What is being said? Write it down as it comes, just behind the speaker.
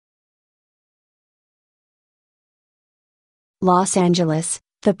Los Angeles.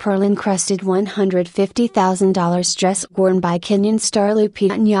 The pearl-encrusted $150,000 dress worn by Kenyan star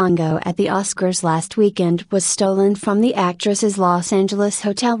Lupita Nyong'o at the Oscars last weekend was stolen from the actress's Los Angeles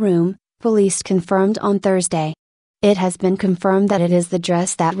hotel room, police confirmed on Thursday. It has been confirmed that it is the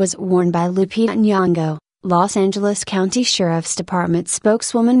dress that was worn by Lupita Nyong'o, Los Angeles County Sheriff's Department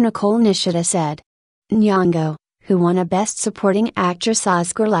spokeswoman Nicole Nishida said. Nyong'o, who won a Best Supporting Actress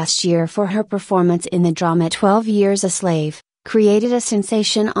Oscar last year for her performance in the drama 12 Years a Slave, created a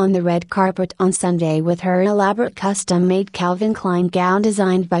sensation on the red carpet on Sunday with her elaborate custom-made Calvin Klein gown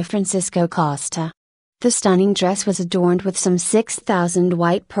designed by Francisco Costa. The stunning dress was adorned with some 6,000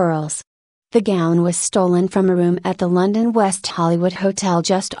 white pearls. The gown was stolen from a room at the London West Hollywood Hotel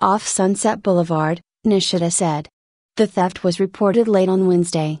just off Sunset Boulevard, Nishida said. The theft was reported late on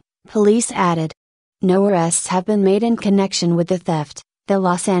Wednesday, police added. No arrests have been made in connection with the theft, the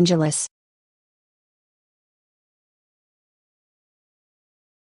Los Angeles